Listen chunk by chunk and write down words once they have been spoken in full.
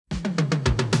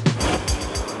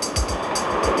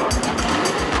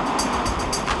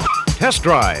Test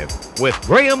Drive with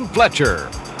Graham Fletcher.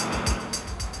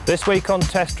 This week on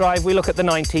Test Drive we look at the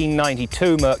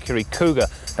 1992 Mercury Cougar.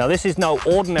 Now this is no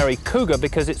ordinary Cougar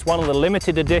because it's one of the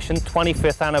limited edition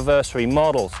 25th anniversary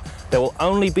models. There will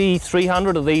only be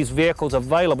 300 of these vehicles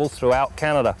available throughout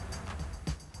Canada.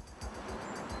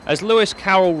 As Lewis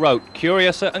Carroll wrote,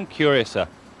 curiouser and curiouser.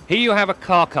 Here you have a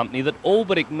car company that all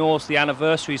but ignores the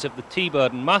anniversaries of the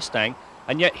T-Bird and Mustang,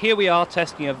 and yet here we are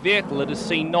testing a vehicle that has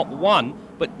seen not one,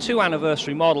 but two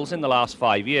anniversary models in the last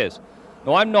 5 years.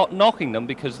 Now I'm not knocking them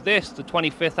because this, the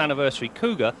 25th anniversary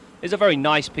Cougar, is a very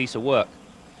nice piece of work.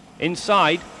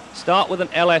 Inside, start with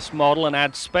an LS model and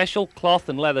add special cloth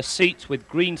and leather seats with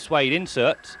green suede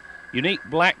inserts, unique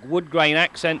black wood grain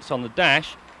accents on the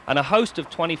dash, and a host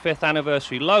of 25th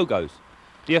anniversary logos.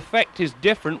 The effect is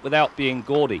different without being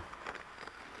gaudy.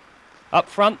 Up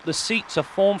front, the seats are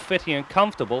form-fitting and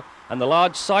comfortable, and the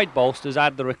large side bolsters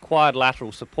add the required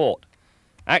lateral support.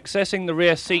 Accessing the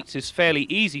rear seats is fairly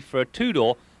easy for a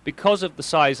two-door because of the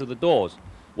size of the doors.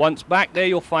 Once back there,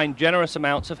 you'll find generous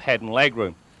amounts of head and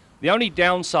legroom. The only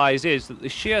downside is that the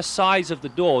sheer size of the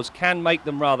doors can make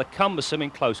them rather cumbersome in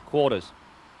close quarters.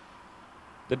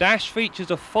 The dash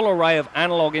features a full array of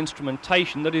analog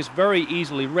instrumentation that is very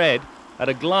easily read at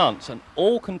a glance, and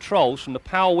all controls from the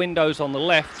power windows on the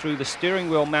left through the steering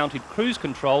wheel mounted cruise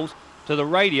controls to the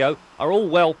radio are all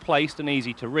well placed and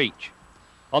easy to reach.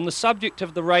 On the subject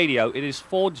of the radio, it is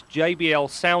Ford's JBL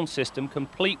sound system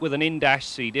complete with an in-dash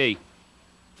CD.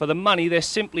 For the money, there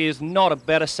simply is not a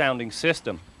better sounding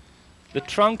system. The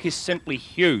trunk is simply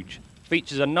huge,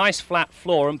 features a nice flat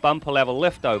floor and bumper level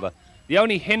liftover. The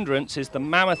only hindrance is the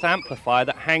mammoth amplifier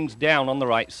that hangs down on the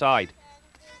right side.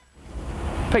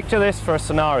 Picture this for a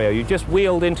scenario. You've just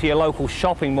wheeled into your local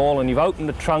shopping mall and you've opened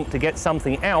the trunk to get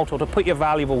something out or to put your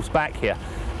valuables back here.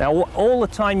 Now all the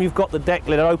time you've got the deck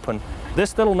lid open,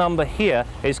 this little number here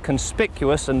is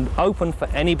conspicuous and open for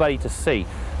anybody to see.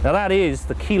 Now that is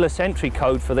the keyless entry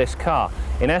code for this car.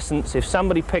 In essence, if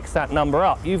somebody picks that number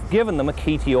up, you've given them a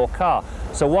key to your car.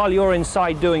 So while you're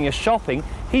inside doing your shopping,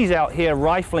 he's out here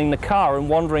rifling the car and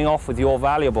wandering off with your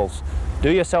valuables.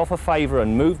 Do yourself a favor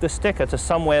and move the sticker to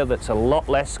somewhere that's a lot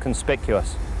less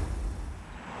conspicuous.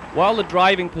 While the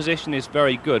driving position is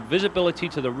very good, visibility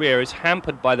to the rear is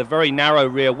hampered by the very narrow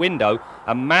rear window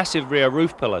and massive rear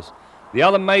roof pillars. The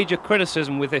other major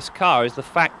criticism with this car is the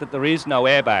fact that there is no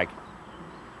airbag.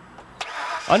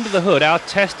 Under the hood, our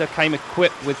tester came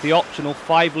equipped with the optional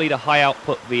 5-litre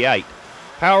high-output V8.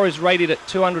 Power is rated at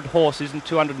 200 horses and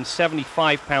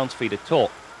 275 pounds-feet of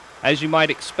torque. As you might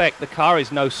expect, the car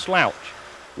is no slouch.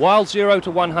 While 0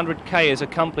 to 100k is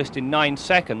accomplished in 9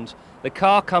 seconds, the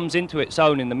car comes into its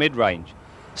own in the mid-range.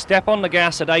 Step on the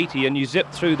gas at 80 and you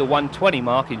zip through the 120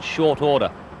 mark in short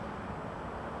order.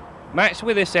 Matched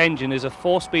with this engine is a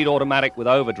 4-speed automatic with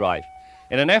overdrive.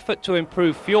 In an effort to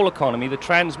improve fuel economy, the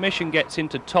transmission gets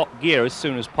into top gear as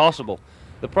soon as possible.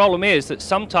 The problem is that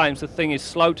sometimes the thing is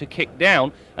slow to kick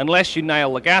down unless you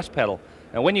nail the gas pedal.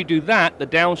 And when you do that, the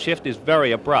downshift is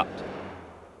very abrupt.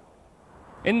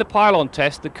 In the pylon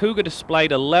test, the Cougar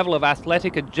displayed a level of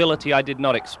athletic agility I did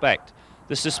not expect.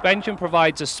 The suspension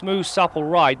provides a smooth, supple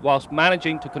ride whilst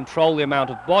managing to control the amount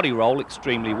of body roll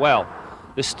extremely well.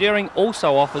 The steering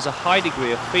also offers a high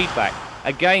degree of feedback,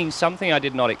 again something I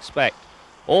did not expect.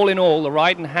 All in all, the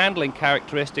ride and handling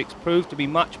characteristics proved to be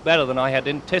much better than I had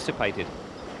anticipated.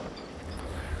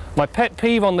 My pet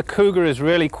peeve on the Cougar is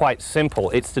really quite simple.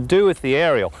 It's to do with the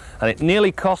aerial, and it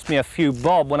nearly cost me a few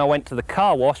bob when I went to the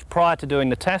car wash prior to doing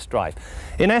the test drive.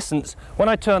 In essence, when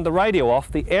I turned the radio off,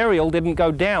 the aerial didn't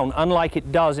go down, unlike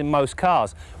it does in most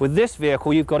cars. With this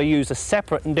vehicle, you've got to use a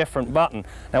separate and different button.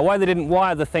 Now, why they didn't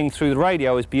wire the thing through the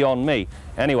radio is beyond me.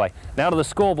 Anyway, now to the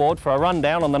scoreboard for a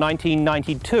rundown on the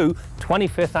 1992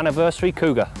 25th anniversary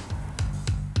Cougar.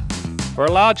 For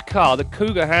a large car, the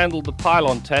Cougar handled the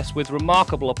pylon test with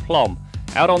remarkable aplomb.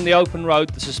 Out on the open road,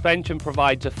 the suspension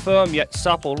provides a firm yet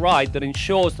supple ride that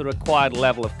ensures the required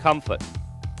level of comfort.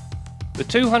 The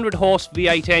 200-horse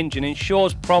V8 engine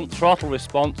ensures prompt throttle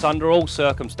response under all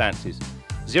circumstances.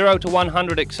 0 to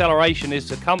 100 acceleration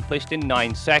is accomplished in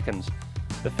 9 seconds.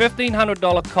 The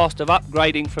 $1,500 cost of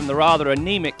upgrading from the rather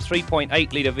anemic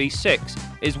 3.8-litre V6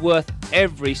 is worth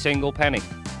every single penny.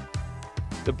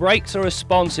 The brakes are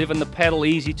responsive and the pedal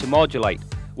easy to modulate.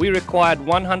 We required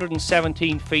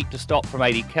 117 feet to stop from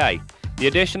 80k. The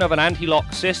addition of an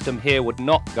anti-lock system here would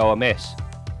not go amiss.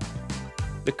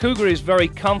 The Cougar is very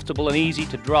comfortable and easy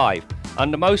to drive.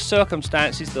 Under most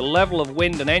circumstances, the level of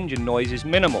wind and engine noise is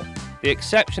minimal. The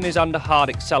exception is under hard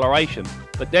acceleration,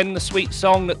 but then the sweet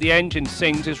song that the engine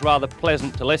sings is rather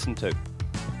pleasant to listen to.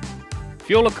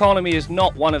 Fuel economy is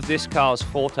not one of this car's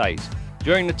fortes.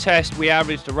 During the test, we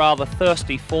averaged a rather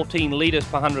thirsty 14 litres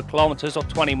per 100 kilometres or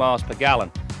 20 miles per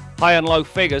gallon. High and low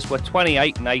figures were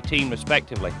 28 and 18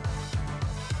 respectively.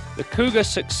 The Cougar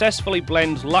successfully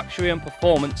blends luxury and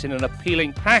performance in an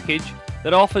appealing package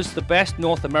that offers the best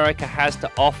North America has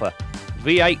to offer: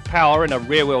 V8 power in a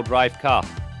rear-wheel drive car.